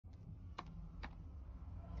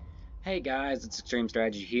Hey guys, it's Extreme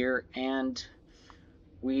Strategy here, and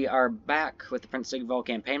we are back with the Prince Sigvald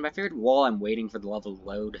campaign, but I figured while I'm waiting for the level to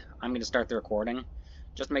load, I'm going to start the recording,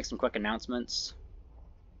 just to make some quick announcements.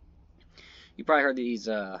 You probably heard these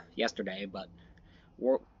yesterday, but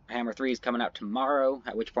Warhammer 3 is coming out tomorrow,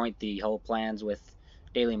 at which point the whole plans with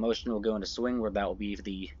Daily Motion will go into swing, where that will be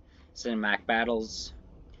the cinematic battles,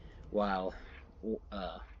 while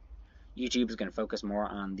YouTube is going to focus more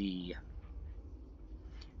on the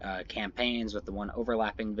campaigns, with the one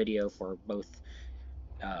overlapping video for both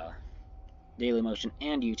Dailymotion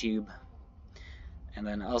and YouTube. And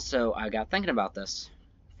then also, I got thinking about this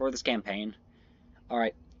for this campaign.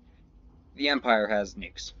 Alright, the Empire has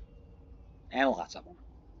nukes, and lots of them.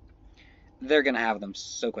 They're gonna have them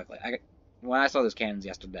so quickly. When I saw those cannons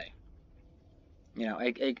yesterday,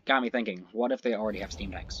 it got me thinking, what if they already have steam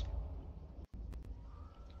tanks?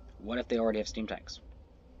 What if they already have steam tanks?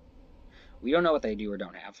 We don't know what they do or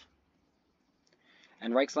don't have.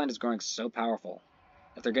 And Reichsland is growing so powerful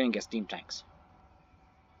that they're going to get steam tanks.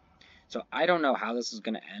 So I don't know how this is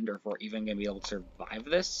going to end, or if we're even going to be able to survive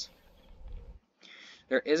this.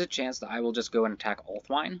 There is a chance that I will just go and attack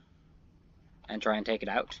Ulthwine and try and take it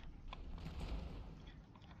out.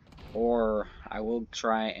 Or I will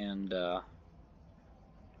try and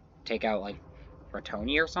take out, like,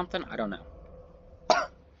 Bretonia or something? I don't know.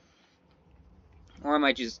 Or I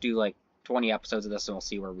might just do, like, 20 episodes of this and we'll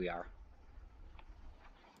see where we are.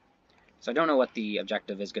 So I don't know what the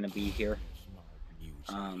objective is going to be here.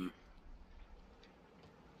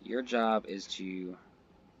 Your job is to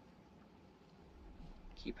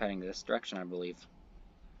keep heading this direction, I believe.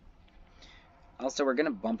 Also, we're going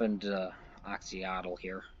to bump into Oxyotl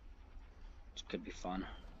here, which could be fun.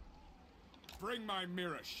 Bring my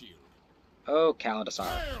mirror shield. Oh, Kaladasar.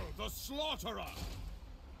 Hail the slaughterer!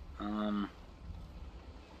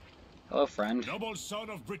 Hello, friend. Noble son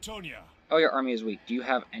of Bretonia. Oh, your army is weak. Do you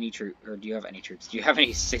have any troops? Or do you have any troops? Do you have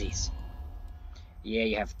any cities? Yeah,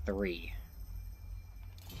 you have 3.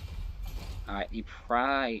 Alright,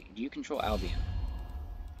 do you control Albion?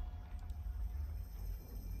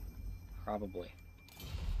 Probably.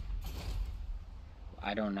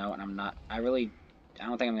 I don't know, and I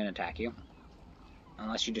don't think I'm going to attack you.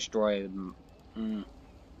 Unless you destroy them.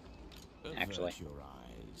 Actually. Your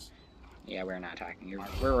eyes. Yeah, we're not attacking you.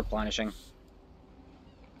 We're replenishing.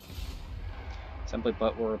 Simply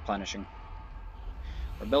put, we're replenishing.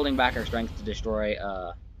 We're building back our strength to destroy,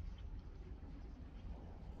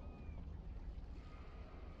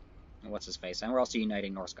 what's his face? And we're also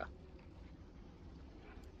uniting Norsca.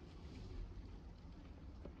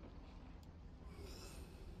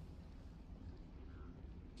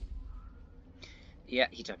 Yeah,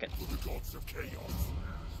 he took it.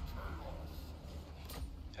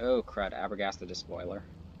 Oh, crud. Abergast the Despoiler.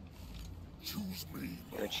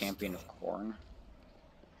 You're a champion of corn.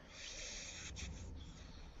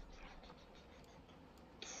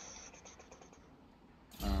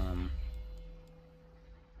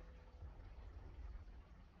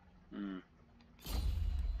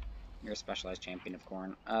 You're a specialized champion of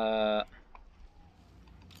corn.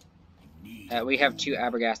 We have 2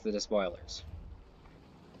 Abergast the Despoilers.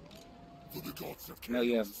 No,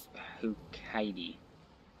 you have Hukaidi.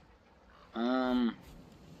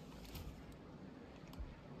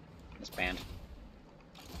 Disband.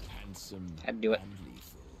 Had to do it.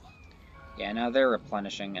 Yeah, now they're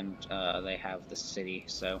replenishing, and they have the city,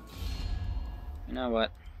 so you know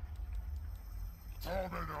what?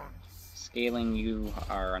 Scaling, you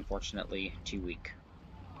are unfortunately too weak.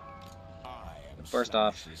 But first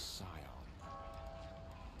off,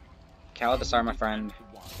 Kaladasar, my friend,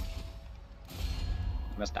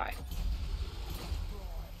 you must die.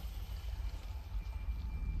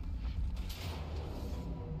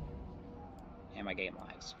 And my game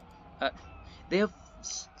lags. They have...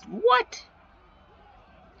 What?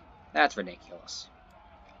 That's ridiculous.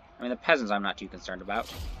 I mean, the peasants I'm not too concerned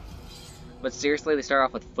about. But seriously, they start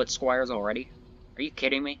off with foot squires already? Are you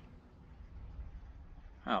kidding me?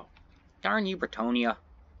 Oh. Darn you, Bretonia.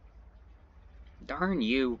 Darn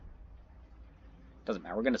you. Doesn't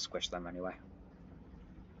matter, we're gonna squish them anyway.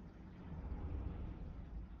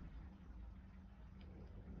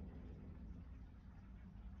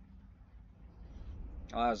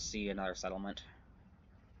 I'll see another settlement.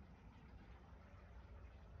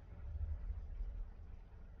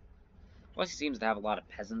 Plus, he seems to have a lot of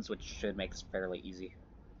peasants, which should make this fairly easy.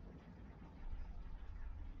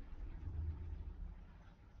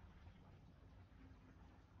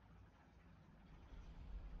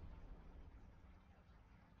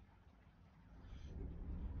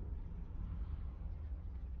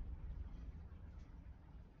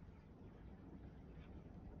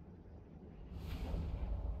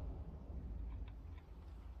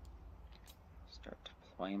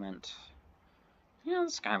 deployment. You know,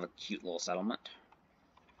 it's kind of a cute little settlement.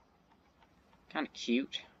 Kind of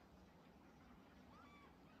cute.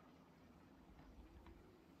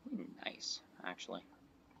 Nice, actually.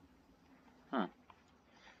 Huh.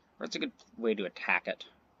 Where's a good way to attack it?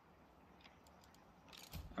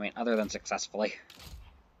 I mean, other than successfully.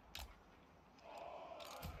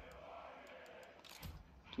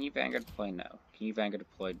 Can you Vanguard deploy? No. Can you Vanguard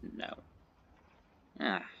deploy? No.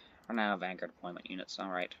 Ah, we're now Vanguard deployment units,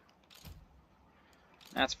 alright.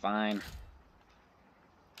 That's fine.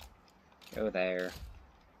 Go there.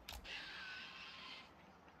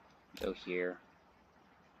 Go here.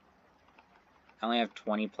 I only have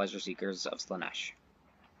 20 Pleasure Seekers of Slaanesh.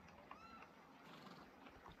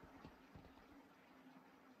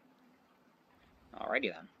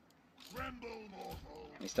 Alrighty then.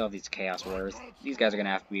 We still have these Chaos Warriors. These guys are going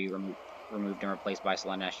to have to be removed and replaced by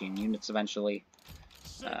Slaaneshian units eventually.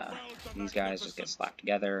 These guys just get slapped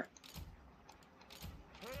together.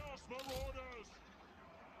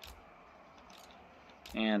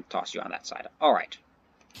 And toss you on that side. Alright.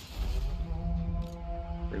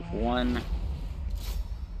 Group 1.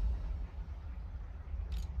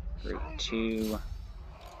 Group 2.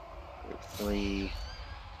 Group 3.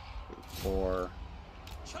 Group 4.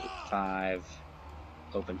 Group 5.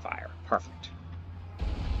 Open fire. Perfect.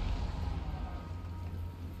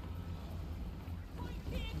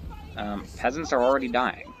 Peasants are already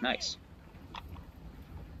dying. Nice.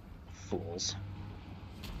 Fools.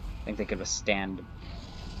 Think they could withstand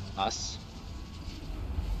us?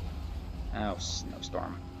 Oh,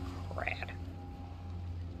 snowstorm. Rad.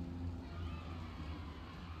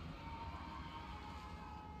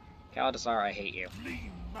 Kaladasar, I hate you.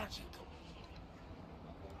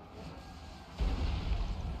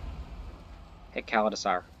 Hit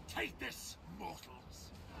Kaladasar. Take this,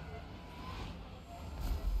 mortals.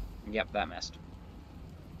 Yep, that missed.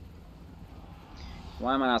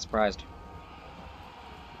 Why am I not surprised?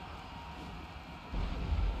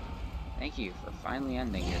 Thank you for finally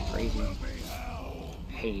ending your crazy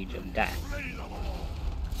page of death.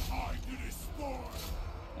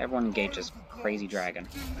 Everyone engage this crazy dragon.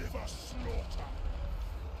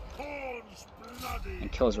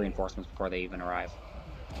 And kill his reinforcements before they even arrive.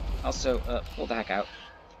 Also, pull the heck out.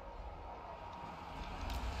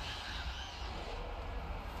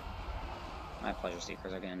 My Pleasure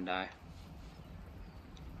Seekers are gonna die.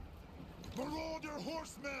 Marauder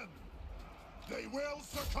horsemen! They will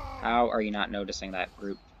succumb! How are you not noticing that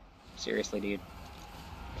group? Seriously, dude.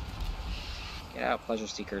 Get out, Pleasure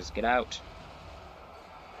Seekers. Get out.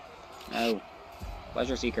 No.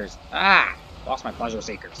 Pleasure Seekers. Ah! Lost my Pleasure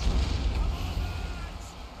Seekers.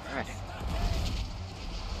 Alright.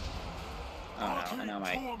 Oh no, I know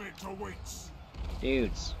my...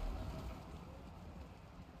 Dudes.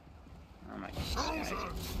 Oh my goodness, guys.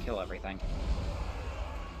 Kill everything.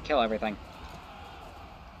 Kill everything.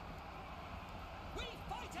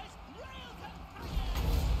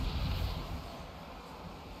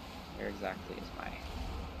 Where exactly is my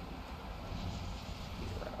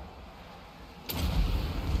hero?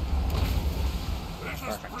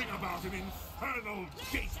 Perfect.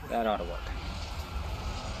 That ought to work.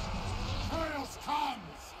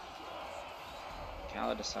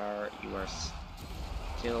 Kaladasar, you are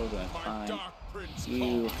still doing fine.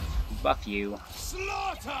 You, buff you.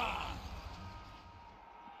 Slaughter!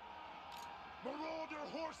 Marauder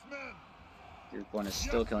horsemen! Group 1 is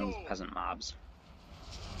still killing these peasant mobs.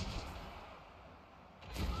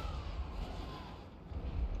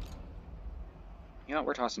 You know what,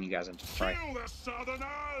 we're tossing you guys into the fray. Kill the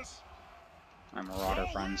Southerners! My Marauder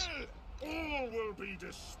friends. All will be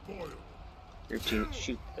despoiled. Group 2,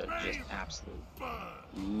 shoot the just absolute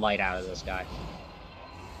light out of this guy.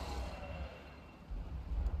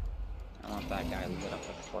 I want that guy lit up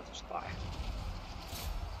with the 4th of July.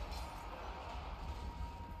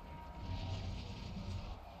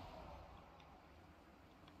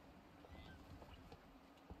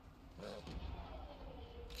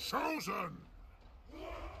 Chosen!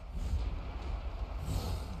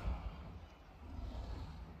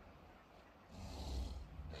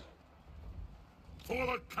 For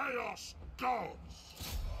the Chaos Gods!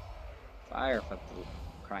 Fire for the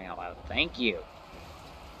crying out loud. Thank you.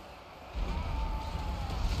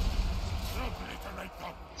 Obliterate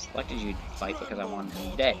them! Selected you to fight because I wanted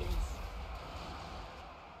him dead.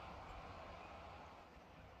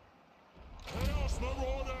 Chaos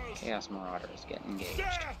Marauders! Chaos Marauders get engaged.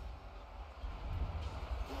 Death!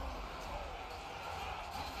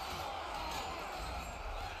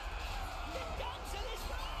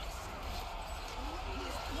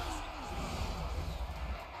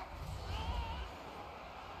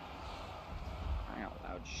 Crying out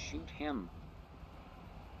loud. him.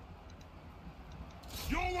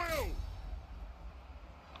 Your will!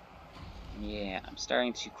 Yeah, I'm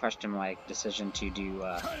starting to question my decision to do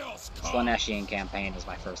Chaos Slaneshian campaign as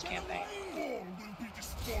my first campaign. all will be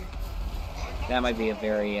destroyed. That might be a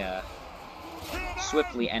very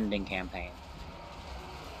swiftly ending campaign.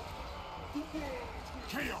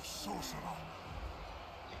 Chaos sorcerer.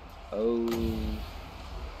 Oh,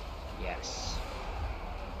 yes.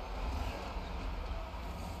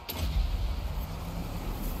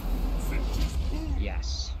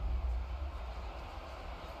 Yes.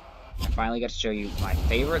 I finally get to show you my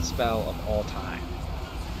favorite spell of all time.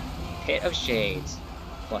 Pit of Shades,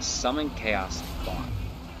 plus Summon Chaos Spawn,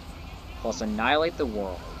 plus Annihilate the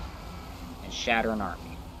World, and Shatter an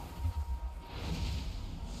Army.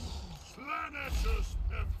 Slanesh's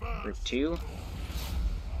perverse. Group 2,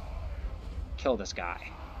 kill this guy.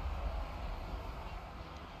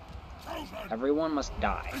 Chosen. Everyone must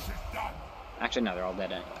die. This is done. Actually, no, they're all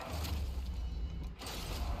dead anyway.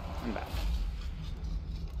 I'm back.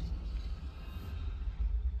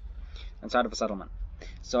 Inside of a settlement.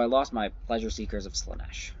 So I lost my Pleasure Seekers of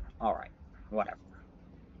Slaanesh. Alright, whatever.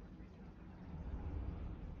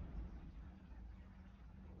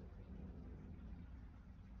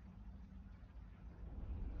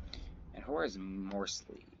 And who is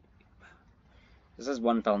Morsleep? This is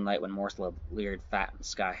one fell night when Morsleep leered fat in the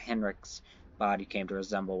sky. Henrik's body came to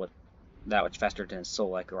resemble with that which festered in his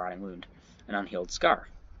soul like a rotting wound, an unhealed scar.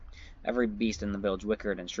 Every beast in the village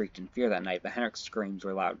whickered and shrieked in fear that night, but Henrik's screams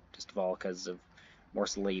were loudest of all because of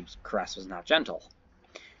Morsleep's caress was not gentle.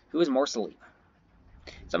 Who is Morsleep?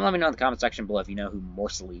 Someone let me know in the comment section below if you know who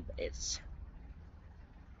Morsleep is.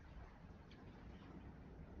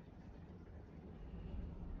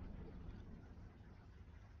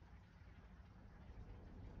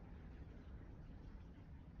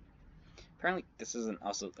 Apparently, this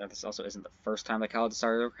also isn't the first time the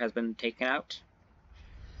Kaladar has been taken out.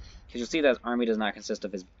 Because you'll see that his army does not consist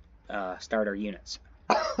of his starter units.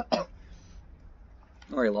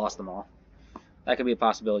 Or he lost them all. That could be a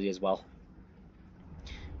possibility as well.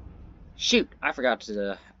 Shoot! I forgot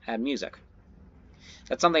to add music.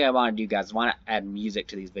 That's something I want to do, guys. I want to add music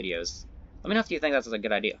to these videos. Let me know if you think that's a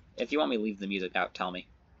good idea. If you want me to leave the music out, tell me.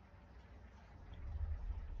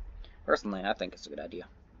 Personally, I think it's a good idea.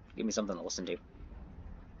 Give me something to listen to.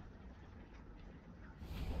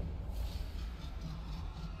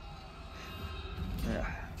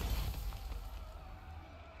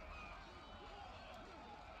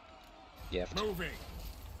 Gift. Moving.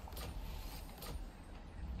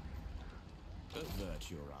 Avert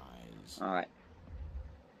your eyes. Alright.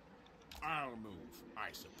 I'll move,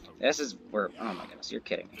 I suppose. This is where... Oh my goodness, you're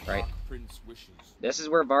kidding me, right? Prince wishes. This is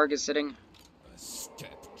where Varg is sitting? A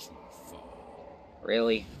step too far.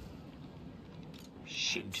 Really?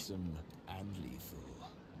 Shoot. Handsome and lethal.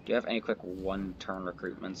 Do you have any quick one-turn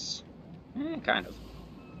recruitments? Kind of.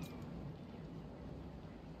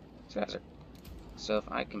 So if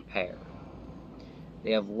I compare,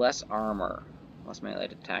 they have less armor, less melee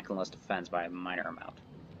attack, and less defense by a minor amount.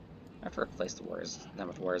 I have to replace them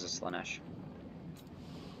with Warriors of Slaanesh.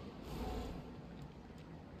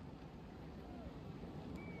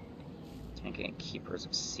 Tanking and Keepers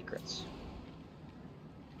of Secrets.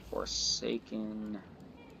 Forsaken.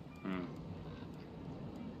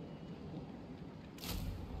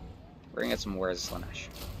 We're gonna get some Warriors of Slaanesh.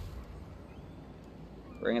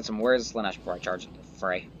 We're gonna get some Warriors of Slaanesh before I charge into the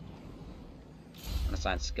fray. I'm gonna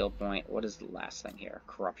assign skill point. What is the last thing here?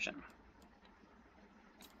 Corruption.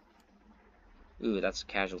 Ooh, that's a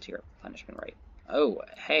casualty replenishment rate. Oh,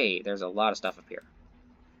 hey, there's a lot of stuff up here.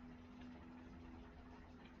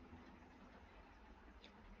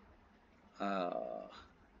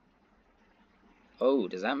 Oh,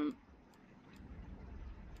 does that...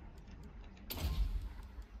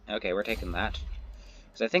 Okay, we're taking that.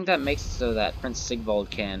 Because I think that makes it so that Prince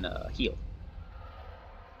Sigvald can heal.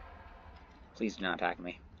 Please do not attack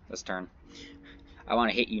me this turn. I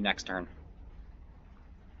want to hit you next turn.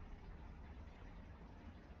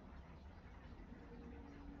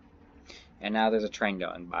 And now there's a train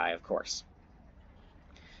going by, of course.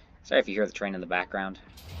 Sorry if you hear the train in the background.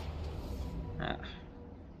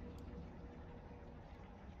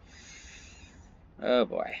 Oh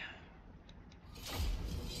boy.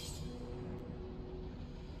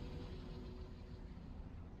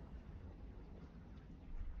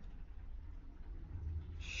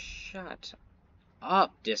 Shut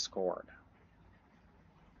up, Discord.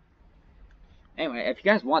 Anyway, if you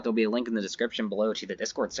guys want, there'll be a link in the description below to the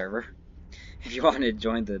Discord server. If you want to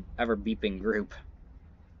join the ever-beeping group.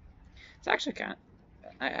 It's actually kind of...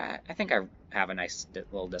 I think I have a nice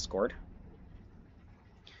little Discord.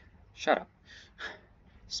 Shut up.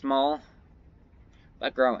 Small,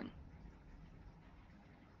 but growing.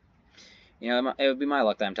 You know, it would be my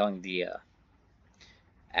luck that I'm telling the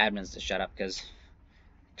admins to shut up, because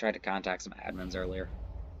I tried to contact some admins earlier.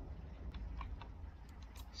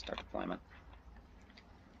 Start deployment.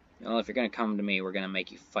 Well, if you're going to come to me, we're going to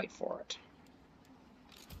make you fight for it.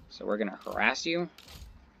 So we're going to harass you.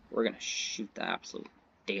 We're going to shoot the absolute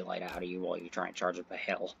daylight out of you while you try and charge up a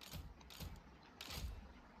hill.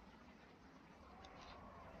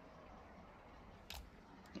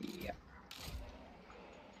 Yeah.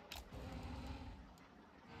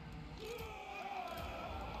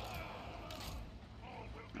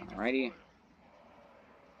 Alrighty.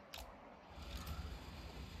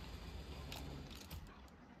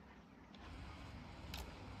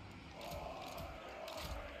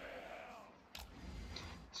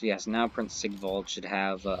 So yes, now Prince Sigvald should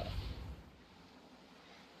have,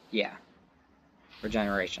 yeah,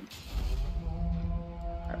 regeneration.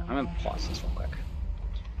 Alright, I'm gonna pause this real quick.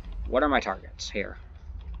 What are my targets here?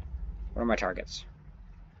 What are my targets?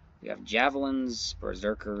 You have javelins,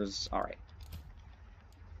 berserkers, alright.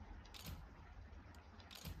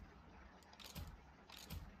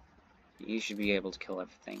 You should be able to kill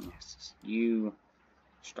everything. You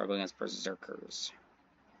struggle against berserkers.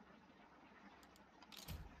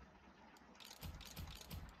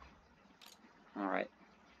 Alright.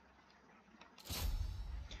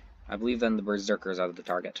 I believe then the berserkers are the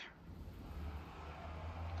target.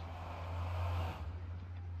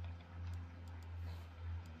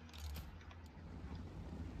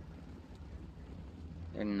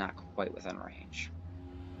 They're not quite within range.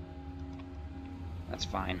 That's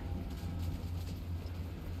fine.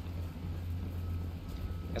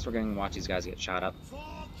 Guess we're going to watch these guys get shot up.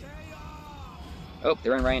 Oh,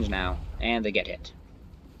 they're in range now, and they get hit.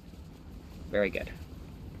 Very good.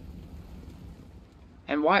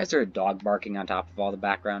 And why is there a dog barking on top of all the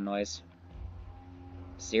background noise?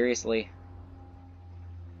 Seriously?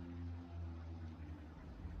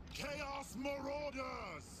 Chaos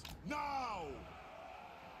Marauders! Now!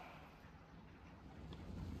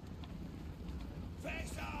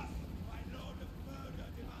 Face off! My lord of murder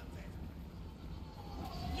demands it!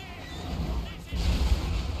 This is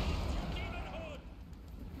demonhood!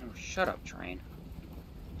 Oh, shut up, train.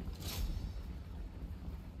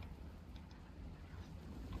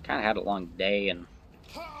 Kinda had a long day, and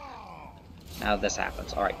now this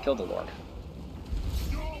happens. Alright, kill the Lord.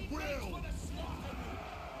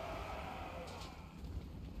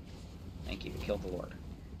 Thank you, kill the Lord.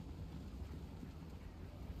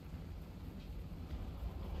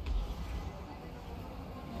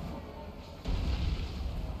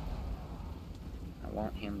 I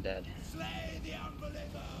want him dead. Slay the unbelievers!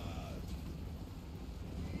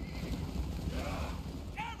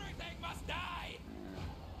 Everything must die!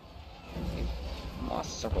 We've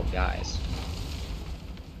lost several guys.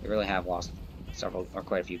 We really have lost several, or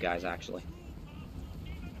quite a few guys, actually.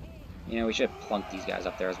 You know, we should plunk these guys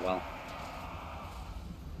up there as well.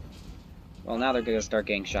 Well, now they're gonna start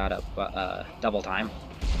getting shot up, double time.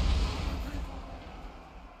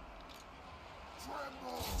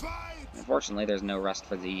 Unfortunately, there's no rest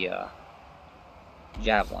for the,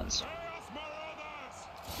 javelins.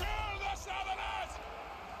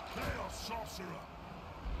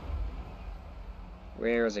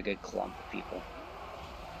 Where is a good clump of people?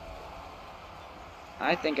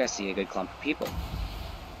 I think I see a good clump of people.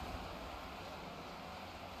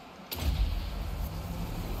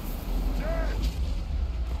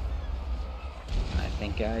 I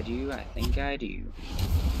think I do, I think I do.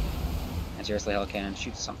 And seriously, hell cannon,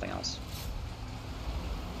 shoot something else.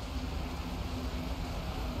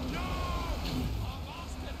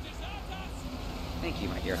 Thank you,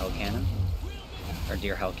 my dear hell cannon. Or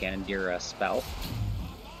dear hell cannon, dear spell.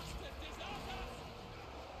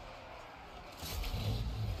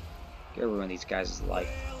 Gonna ruin these guys' life.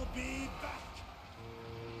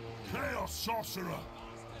 Chaos Sorcerer!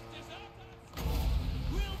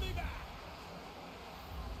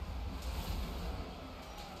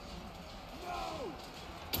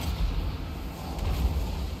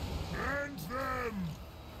 End them!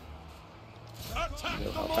 Attack Go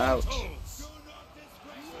the help out. mortals!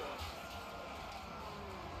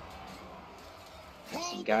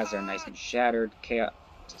 Some guys are nice and shattered. Chaos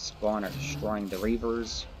Spawn are destroying the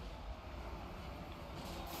Reavers.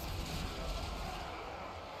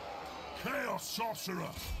 Chaos Sorcerer!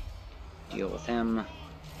 Deal with him.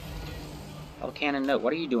 Hell cannon, no,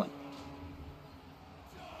 what are you doing?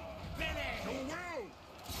 To will!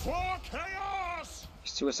 For chaos! You're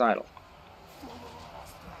suicidal.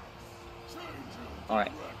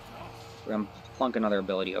 Alright. We're gonna plunk another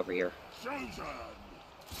ability over here. Chosen!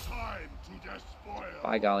 Time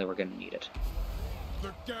By golly, we're gonna need it.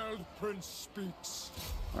 The Geld Prince speaks.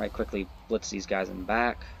 Alright, quickly blitz these guys in the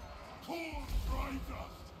back.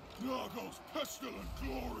 Nargos, pestilent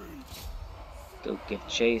glory. Go give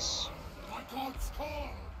chase. My God's call.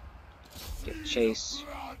 Give chase.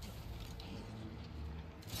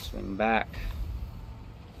 Swing back.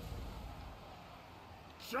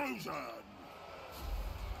 Chosen.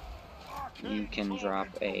 You can drop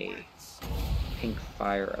a pink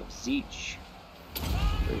fire of Zeech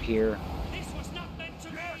through here. This was not meant to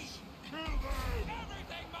be. Kill them.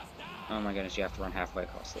 Everything must die. Oh my goodness, you have to run halfway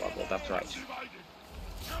across the level. That's right.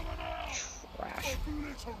 Kill them all. Trash.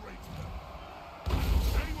 Obliterate them.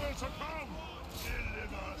 Anywhere to come.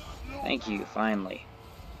 Deliver. Thank you, finally.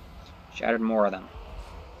 Shattered more of them.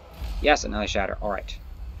 Yes, another shatter. Alright.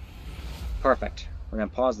 Perfect. We're gonna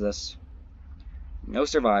pause this. No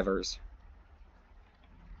survivors.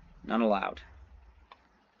 None allowed.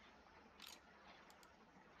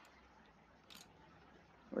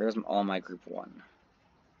 Where's all my group 1?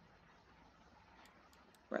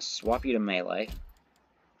 We're gonna swap you to melee.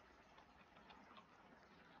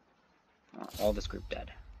 All this group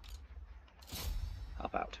dead.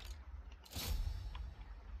 Help out.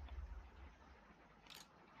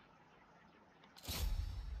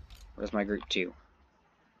 Where's my group 2?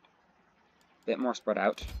 Bit more spread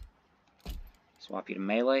out. Swap you to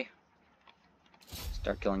melee.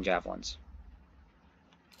 Start killing javelins.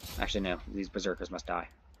 Actually, no. These berserkers must die.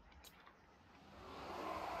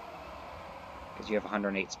 Because you have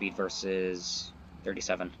 108 speed versus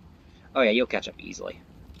 37. Oh yeah, you'll catch up easily.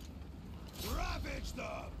 Ravage them.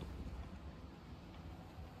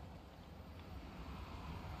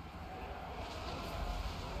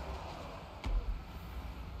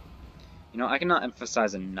 You know, I cannot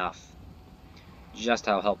emphasize enough just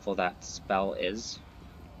how helpful that spell is.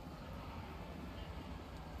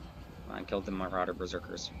 I killed the Marauder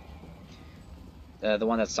Berserkers. The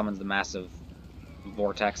one that summons the massive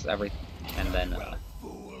vortex and then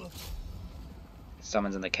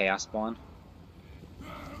summons in the Chaos Spawn.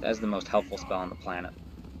 That is the most helpful spell on the planet.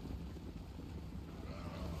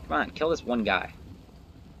 Come on, kill this one guy.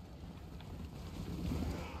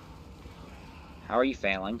 How are you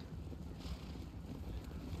failing?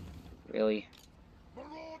 Really?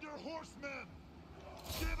 Marauder horsemen.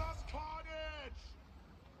 Give us carnage.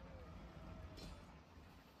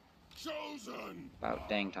 Chosen. About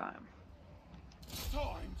dang time.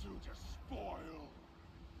 Time to despoil.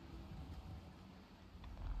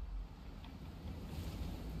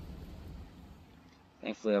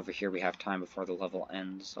 Thankfully over here we have time before the level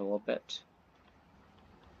ends a little bit.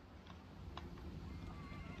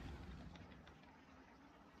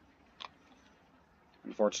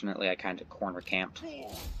 Unfortunately, I kind of corner camped. For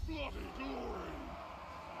bloody glory.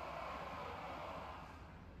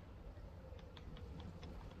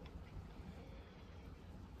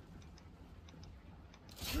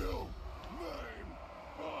 Kill, maim,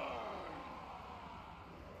 burn.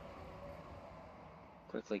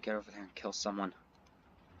 Quickly get over there and kill someone.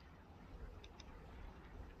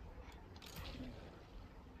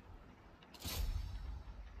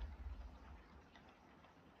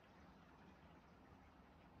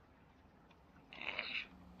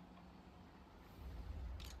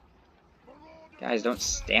 Guys, don't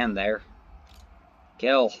stand there.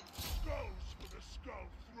 Kill. Skulls for the skull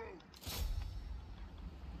throat.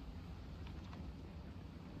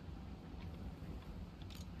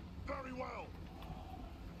 Very well.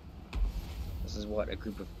 This is what, a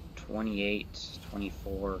group of 28,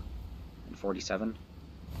 24, and 47?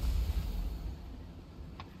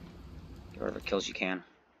 Get whatever kills you can.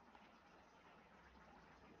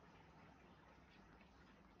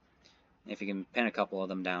 If you can pin a couple of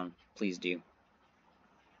them down, please do.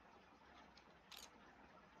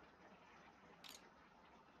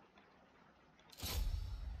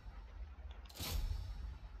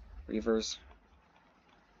 Reavers.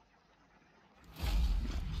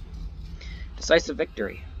 Decisive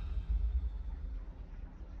victory.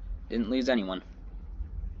 Didn't lose anyone.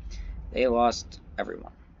 They lost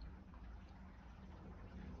everyone.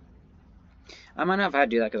 I might not have had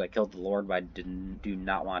to do that because I killed the Lord, but I do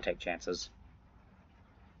not want to take chances.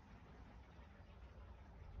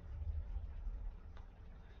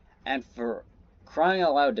 And for crying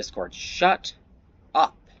out loud, Discord, shut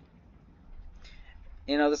up.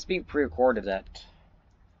 You know, this is being pre-recorded at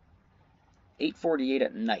 8:48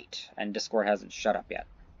 at night, and Discord hasn't shut up yet.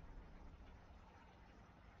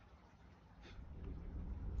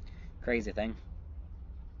 Crazy thing.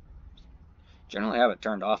 Generally have it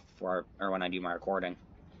turned off before or when I do my recording.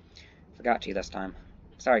 Forgot to this time.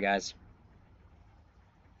 Sorry, guys.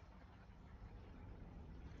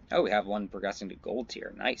 Oh, we have one progressing to gold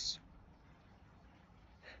tier. Nice.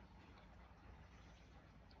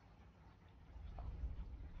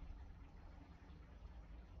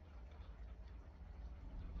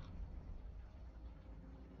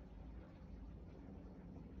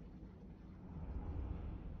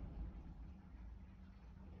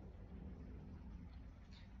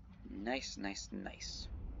 Nice, nice, nice.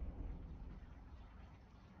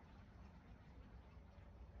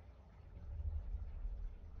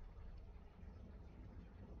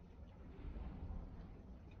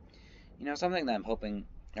 You know, something that I'm hoping,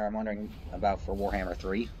 or I'm wondering about for Warhammer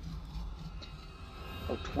 3.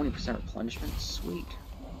 Oh, 20% replenishment? Sweet.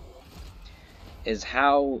 Is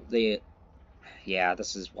how they... Yeah,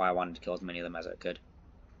 this is why I wanted to kill as many of them as I could.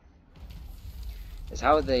 Is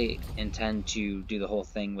how they intend to do the whole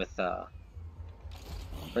thing with,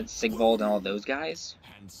 Sigvald and all those guys.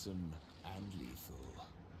 Handsome and lethal.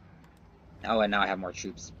 Oh, and now I have more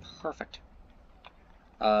troops. Perfect.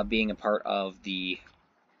 Being a part of the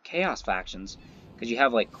Chaos factions, because you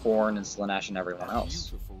have, like, Khorne and Slaanesh and everyone else.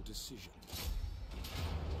 Beautiful decision.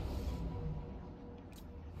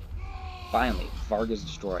 Finally, Varga's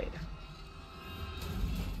destroyed.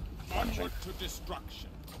 Onward to destruction.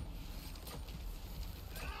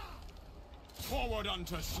 Forward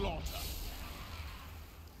unto slaughter.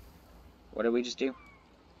 What did we just do?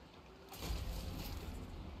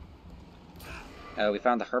 We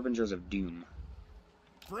found the Harbingers of Doom.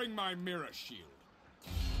 Bring my mirror shield.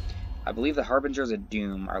 I believe the Harbingers of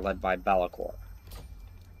Doom are led by Be'lakor.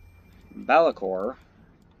 Be'lakor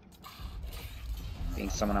being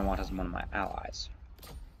someone I want as one of my allies.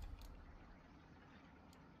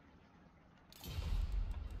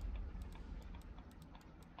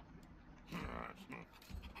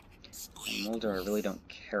 Mulder I really don't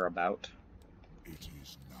care about. It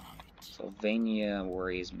is night. Sylvania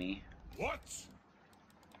worries me. What?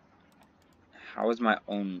 How is my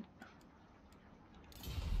own...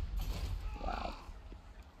 Wow.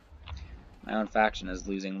 My own faction is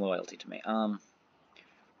losing loyalty to me.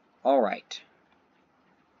 Alright.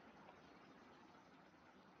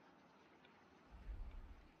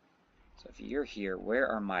 So if you're here, where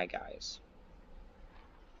are my guys?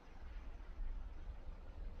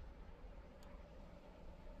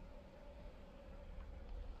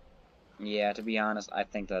 Yeah, to be honest, I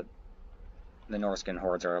think that the Norscan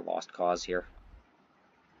hordes are a lost cause here.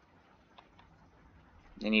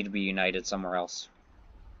 They need to be united somewhere else.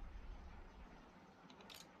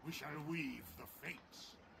 We shall weave the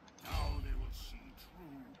fates. Now they will see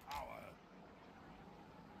true power.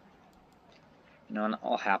 You know, and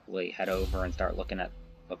I'll happily head over and start looking at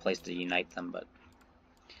a place to unite them, but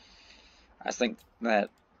I just think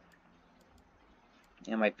that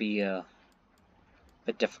it might be a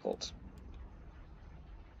bit difficult.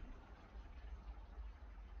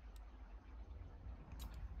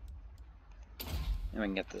 And we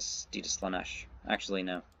can get this D to Slaanesh. Actually,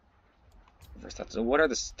 no. Reverse that. So what are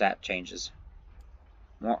the stat changes?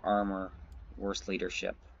 More armor, worse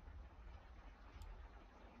leadership,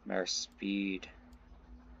 better speed.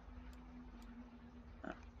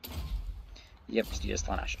 Oh. Yep, just D to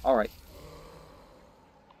Slaanesh. Alright.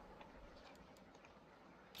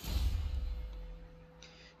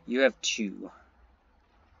 You have 2.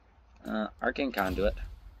 Arcane Conduit.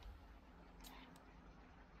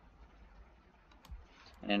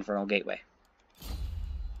 An Infernal Gateway.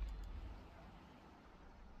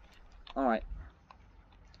 Alright.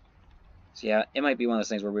 So yeah, it might be one of those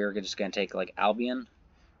things where we're just going to take, like, Albion, and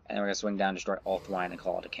then we're going to swing down, destroy Ulthuan, and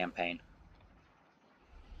call it a campaign.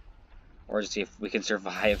 Or just see if we can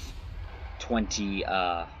survive 20,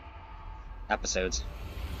 episodes.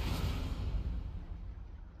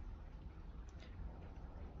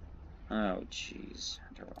 Oh, jeez.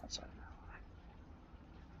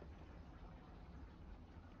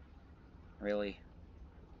 Really?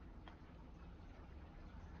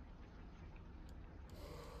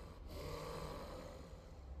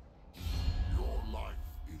 Your life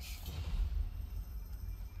is...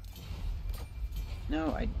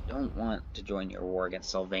 No, I don't want to join your war against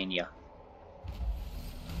Sylvania.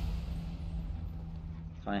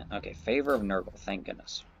 Fine. Okay, favor of Nurgle, thank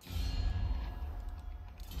goodness.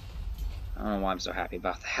 I don't know why I'm so happy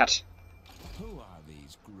about that. Who are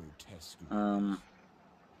these grotesque?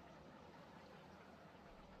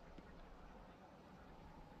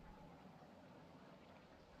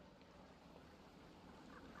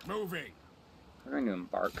 Moving. We're going to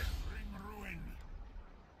embark. Bring ruin.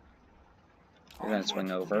 We're going to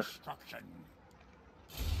swing over. Destruction.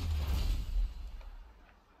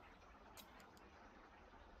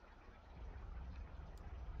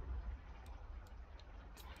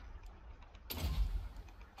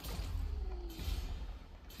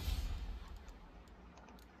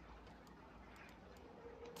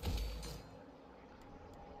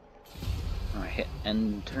 Alright, hit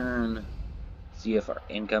end turn. See if our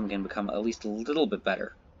income can become at least a little bit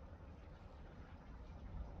better.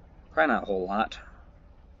 Probably not a whole lot.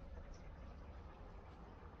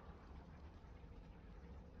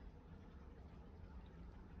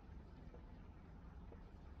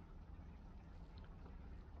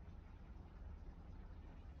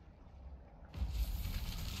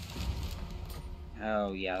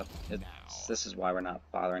 Oh yeah, this is why we're not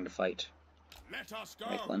bothering to fight Let us go.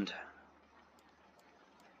 Lakeland.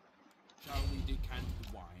 Shall we decant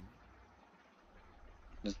the wine?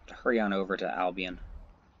 Just hurry on over to Albion.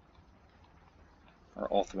 Or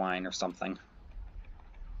Ulthwine or something.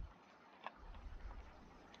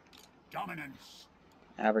 Dominance.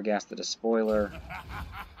 Abergast the Despoiler.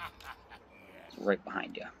 Right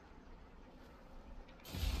behind you.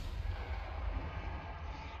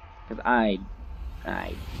 Because I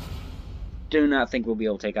do not think we'll be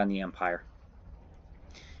able to take on the Empire.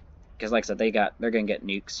 Because like I said, they're gonna get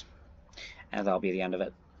nukes. And that'll be the end of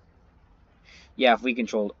it. Yeah, if we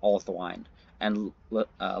controlled Ulthwine and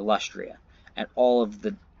Lustria and all of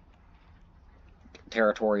the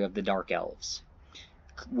territory of the Dark Elves,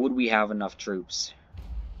 would we have enough troops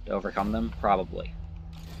to overcome them? Probably.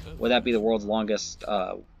 Would that be the world's longest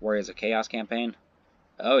Warriors of Chaos campaign?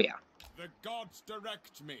 Oh yeah. The gods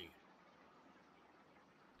direct me.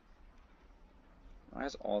 Why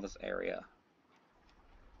is all this area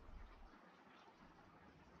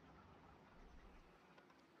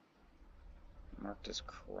marked as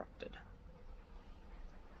corrupted?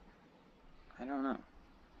 I don't know.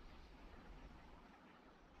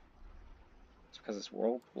 It's because it's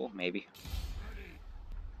whirlpool, maybe.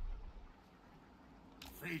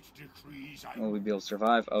 Fate decrees I Will we be able to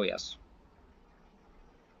survive? Oh yes.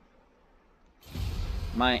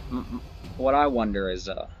 What I wonder is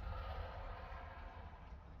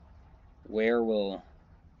where will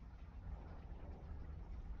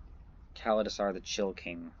Kaladasar the Chill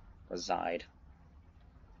King reside?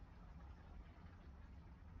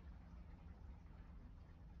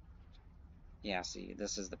 Yeah, see,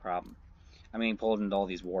 this is the problem. I mean, pulled into all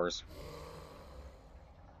these wars.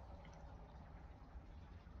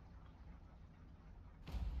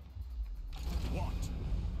 What?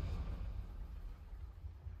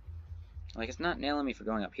 Like, it's not nailing me for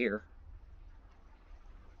going up here.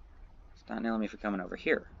 It's not nailing me for coming over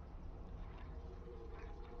here.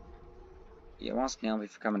 It wants to nail me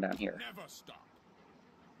for coming down here. Never stop.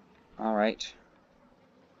 Alright.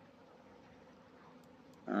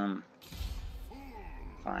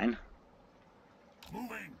 Fine.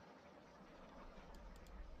 moving.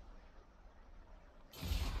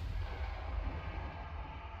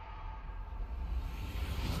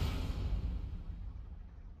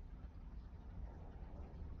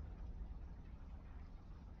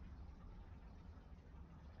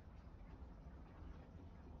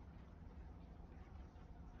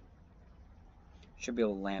 Should be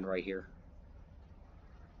able to land right here.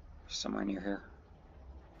 Somewhere near here.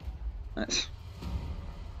 Witness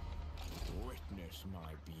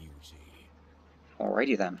my beauty.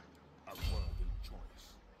 Alrighty then. A worthy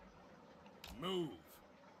choice. Move.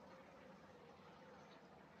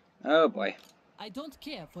 Oh boy. I don't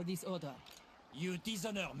care for this order. You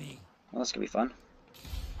dishonor me. Well, this could be fun.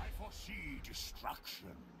 I foresee destruction.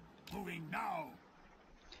 Moving now.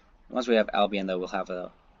 Once we have Albion, though, we'll have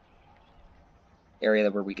a area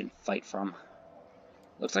where we can fight from.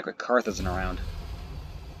 Looks like Karth isn't around.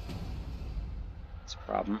 It's a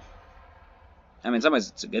problem. I mean, in some ways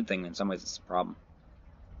it's a good thing, in some ways it's a problem.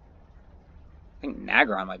 I think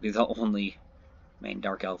Nagron might be the only main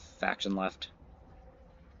Dark Elf faction left.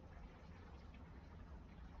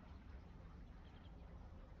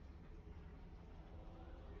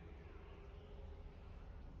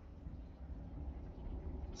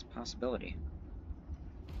 It's a possibility.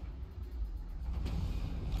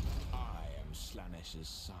 I am Slanesh's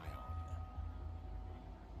scion.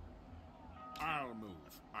 I'll move.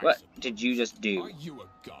 What suppose. did you just do? Are you a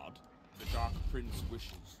god? The Dark Prince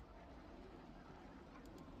wishes.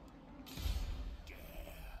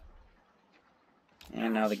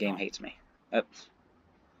 And now the game hates me. Oops.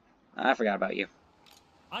 I forgot about you.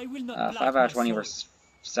 I will not 5 block out my of 20 soul. versus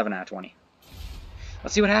 7 out of 20.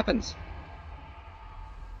 Let's see what happens.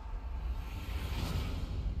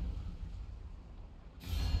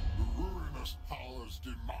 The ruinous powers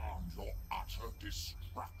demand your utter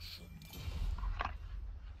destruction.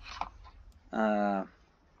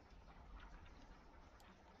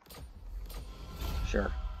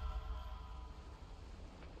 Sure.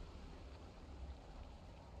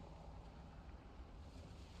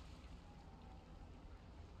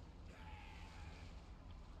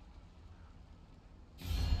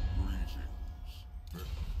 Greetings.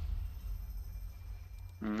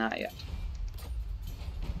 Not yet.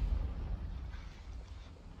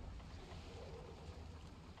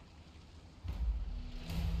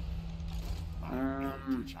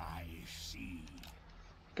 Which I see.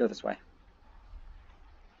 Go this way.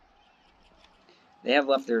 They have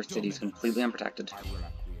left their cities completely unprotected. I will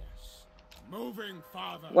acquiesce. Moving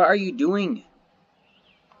farther. What are you doing?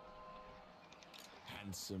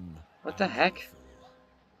 Handsome. What the and heck? beautiful.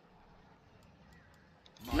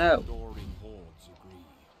 My No. adoring hordes agree.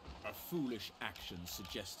 A foolish action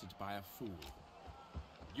suggested by a fool.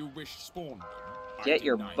 You wish spawn them. I Get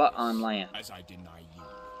your deny butt this, on land. as I deny you.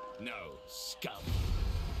 No, scum.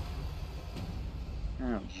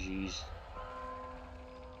 Oh, jeez.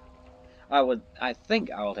 I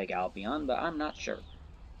think I will take Albion, but I'm not sure.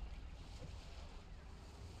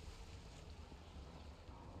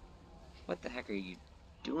 What the heck are you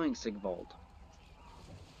doing, Sigvald?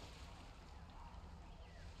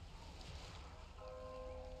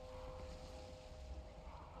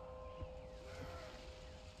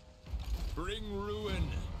 Bring ruin.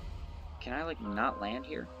 Can I, like, not land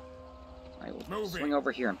here? I will Moving. swing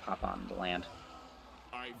over here and pop on the land.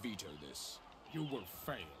 I veto this. You will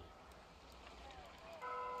fail.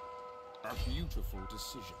 A beautiful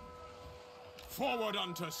decision. Forward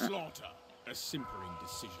unto slaughter. A simpering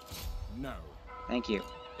decision. No. Thank you.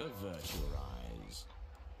 Avert your eyes.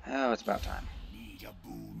 Oh, it's about time. Need a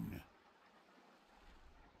boon.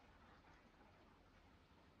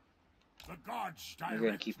 The gods We're direct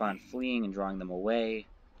going to keep on me. fleeing and drawing them away.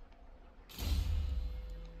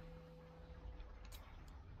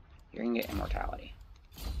 You're going to get immortality.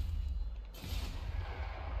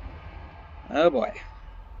 Oh boy.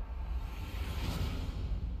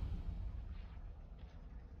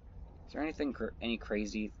 Is there anything any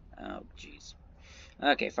crazy? Oh jeez.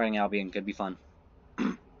 Okay, fighting Albion could be fun.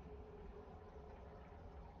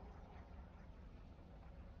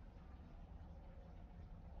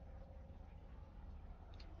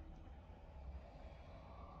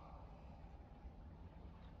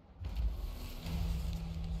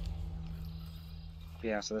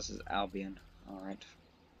 Yeah, so this is Albion. Alright.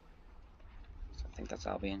 So I think that's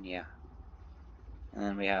Albion, yeah. And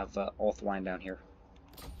then we have Ulthwine down here.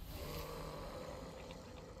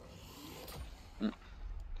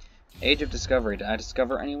 Age of Discovery. Did I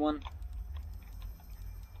discover anyone?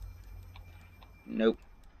 Nope.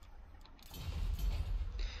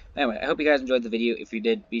 Anyway, I hope you guys enjoyed the video. If you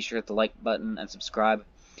did, be sure to hit the like button and subscribe.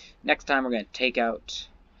 Next time we're going to take out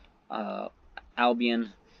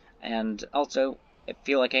Albion. And also, if you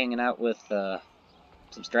feel like hanging out with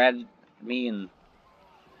some strategy, me and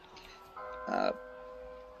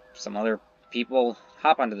some other people,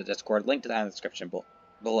 hop onto the Discord. Link to that in the description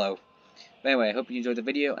below. But anyway, I hope you enjoyed the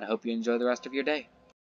video, and I hope you enjoy the rest of your day.